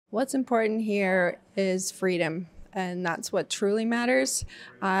What's important here is freedom, and that's what truly matters.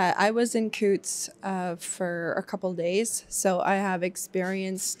 I was in Coutts for a couple days, so I have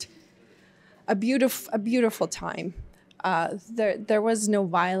experienced a beautiful time. There was no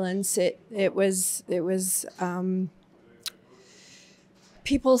violence. It was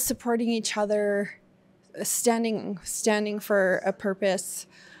people supporting each other, standing for a purpose.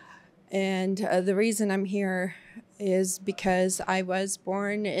 And the reason I'm here is because I was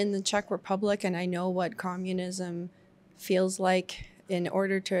born in the Czech Republic and I know what communism feels like. In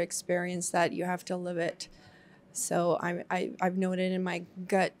order to experience that, you have to live it. So I've known it in my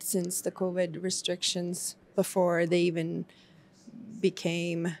gut since the COVID restrictions, before they even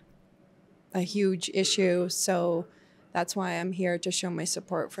became a huge issue. So that's why I'm here, to show my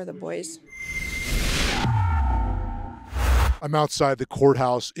support for the boys. I'm outside the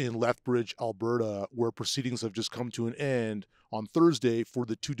courthouse in Lethbridge, Alberta, where proceedings have just come to an end on Thursday for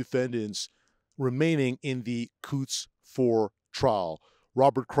the two defendants remaining in the Coutts 4 trial.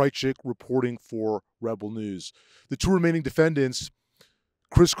 Robert Krajcik reporting for Rebel News. The two remaining defendants,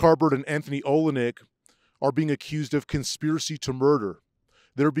 Chris Carbert and Anthony Olenek, are being accused of conspiracy to murder.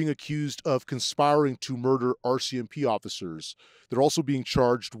 They're being accused of conspiring to murder RCMP officers. They're also being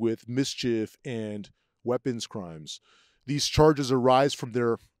charged with mischief and weapons crimes. These charges arise from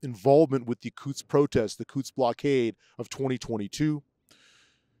their involvement with the Coutts protest, the Coutts blockade of 2022,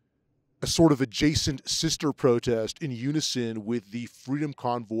 a sort of adjacent sister protest in unison with the Freedom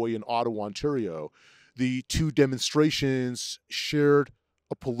Convoy in Ottawa, Ontario. The two demonstrations shared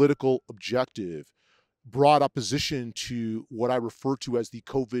a political objective, brought opposition to what I refer to as the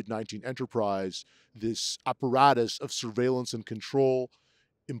COVID-19 enterprise, this apparatus of surveillance and control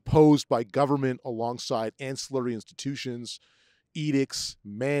imposed by government alongside ancillary institutions, edicts,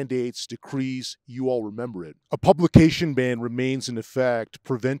 mandates, decrees. You all remember it. A publication ban remains in effect,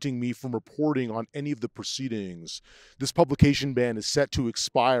 preventing me from reporting on any of the proceedings. This publication ban is set to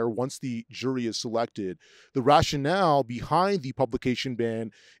expire once the jury is selected. The rationale behind the publication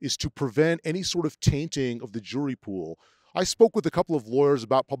ban is to prevent any sort of tainting of the jury pool. I spoke with a couple of lawyers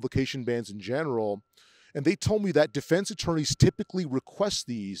about publication bans in general, and they told me that defense attorneys typically request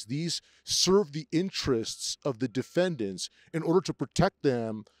these. These serve the interests of the defendants in order to protect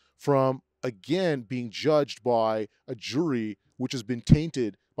them from, again, being judged by a jury which has been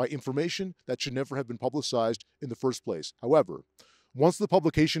tainted by information that should never have been publicized in the first place. However, once the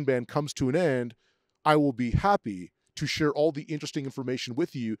publication ban comes to an end, I will be happy to share all the interesting information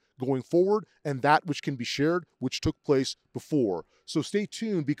with you going forward, and that which can be shared, which took place before. So stay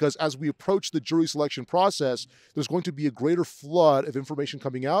tuned, because as we approach the jury selection process, there's going to be a greater flood of information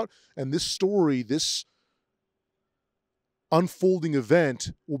coming out, and this story, this unfolding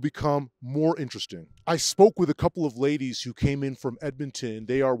event, will become more interesting. I spoke with a couple of ladies who came in from Edmonton.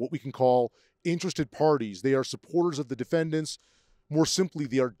 They are what we can call interested parties. They are supporters of the defendants. More simply,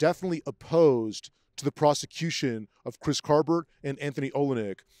 they are definitely opposed to the prosecution of Chris Carbert and Anthony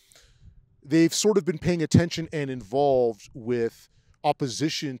Olenek. They've sort of been paying attention and involved with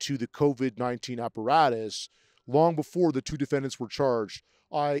opposition to the COVID-19 apparatus long before the two defendants were charged.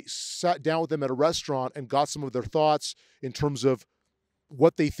 I sat down with them at a restaurant and got some of their thoughts in terms of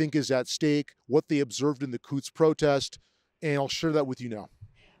what they think is at stake, what they observed in the Coutts protest, and I'll share that with you now.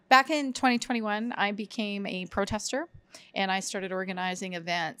 Back in 2021, I became a protester, and I started organizing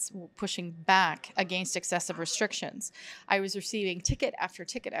events pushing back against excessive restrictions. I was receiving ticket after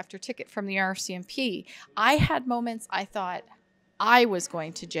ticket after ticket from the RCMP. I had moments I thought I was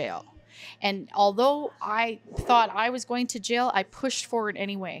going to jail. And although I thought I was going to jail, I pushed forward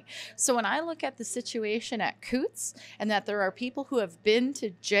anyway. So when I look at the situation at Coutts, and that there are people who have been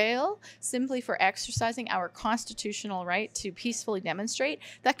to jail simply for exercising our constitutional right to peacefully demonstrate,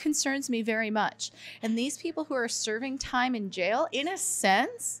 that concerns me very much. And these people who are serving time in jail, in a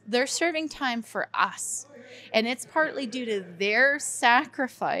sense, they're serving time for us. And it's partly due to their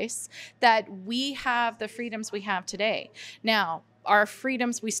sacrifice that we have the freedoms we have today. Now, our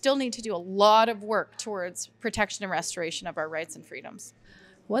freedoms, we still need to do a lot of work towards protection and restoration of our rights and freedoms.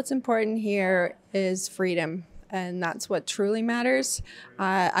 What's important here is freedom, and that's what truly matters.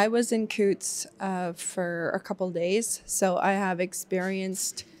 I was in Coutts for a couple days, so I have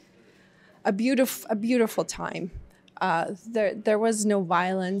experienced a beautiful time. There was no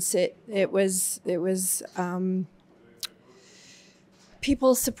violence. It was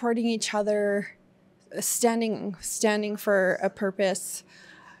people supporting each other, standing for a purpose.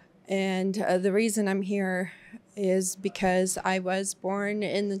 And the reason I'm here is because I was born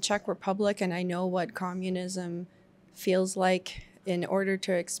in the Czech Republic and I know what communism feels like. In order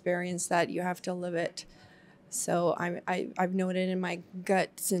to experience that, you have to live it. So I've noted in my gut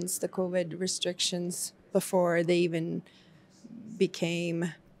since the COVID restrictions before they even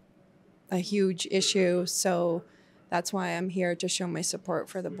became a huge issue. So that's why I'm here to show my support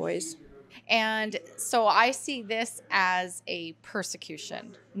for the boys. And so I see this as a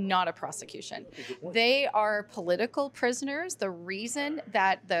persecution, not a prosecution. They are political prisoners. The reason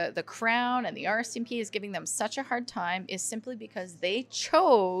that the Crown and the RCMP is giving them such a hard time is simply because they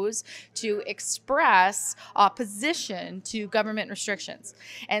chose to express opposition to government restrictions.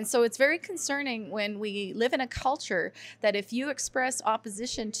 And so it's very concerning when we live in a culture that if you express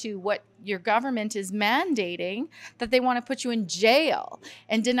opposition to what your government is mandating, that they want to put you in jail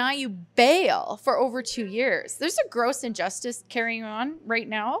and deny you bail for over 2 years. There's a gross injustice carrying on right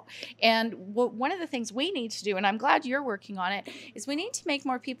now. And one of the things we need to do, and I'm glad you're working on it, is we need to make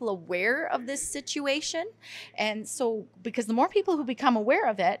more people aware of this situation. And so, because the more people who become aware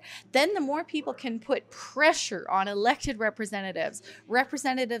of it, then the more people can put pressure on elected representatives,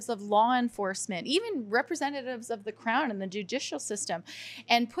 representatives of law enforcement, even representatives of the Crown and the judicial system,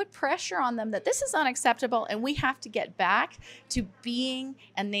 and put pressure on them that this is unacceptable and we have to get back to being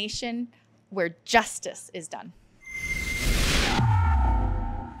a nation where justice is done.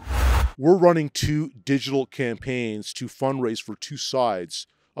 We're running 2 digital campaigns to fundraise for 2 sides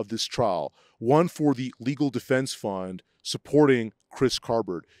of this trial. One for the Legal Defense Fund supporting Chris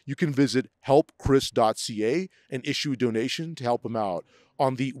Carbard. You can visit helpchris.ca and issue a donation to help him out.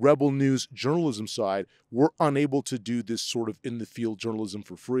 On the Rebel News journalism side, we're unable to do this sort of in-the-field journalism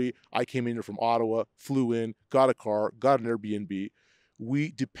for free. I came in here from Ottawa, flew in, got a car, got an Airbnb.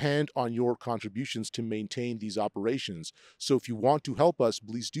 We depend on your contributions to maintain these operations. So if you want to help us,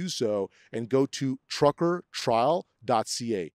 please do so and go to truckertrial.ca.